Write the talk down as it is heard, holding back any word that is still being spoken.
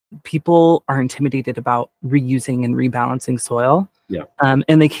people are intimidated about reusing and rebalancing soil. Yeah.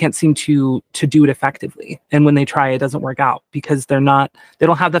 And they can't seem to do it effectively. And when they try, it doesn't work out because they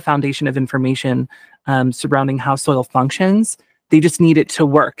don't have the foundation of information surrounding how soil functions. They just need it to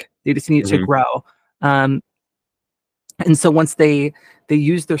work. They just need it to grow. And so once they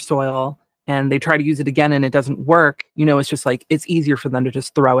use their soil and they try to use it again and it doesn't work, it's just like, it's easier for them to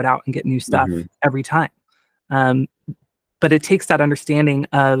just throw it out and get new stuff every time. But it takes that understanding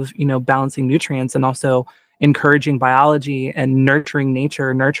of, balancing nutrients and also encouraging biology and nurturing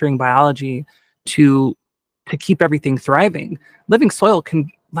nature, nurturing biology to keep everything thriving. Living soil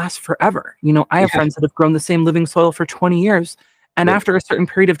can last forever. I have friends that have grown the same living soil for 20 years. And after a certain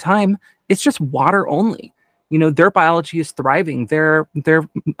period of time, it's just water only. Their biology is thriving. Their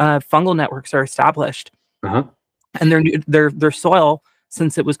fungal networks are established. And their soil,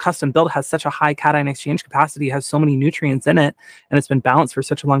 since it was custom built, has such a high cation exchange capacity, has so many nutrients in it, and it's been balanced for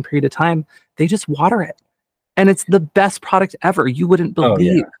such a long period of time. They just water it. And it's the best product ever. You wouldn't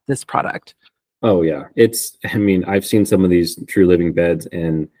believe this product. Oh yeah. I've seen some of these True Living beds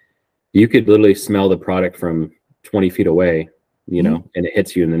and you could literally smell the product from 20 feet away, and it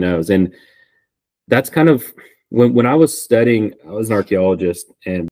hits you in the nose. And that's kind of when I was studying, I was an archaeologist, and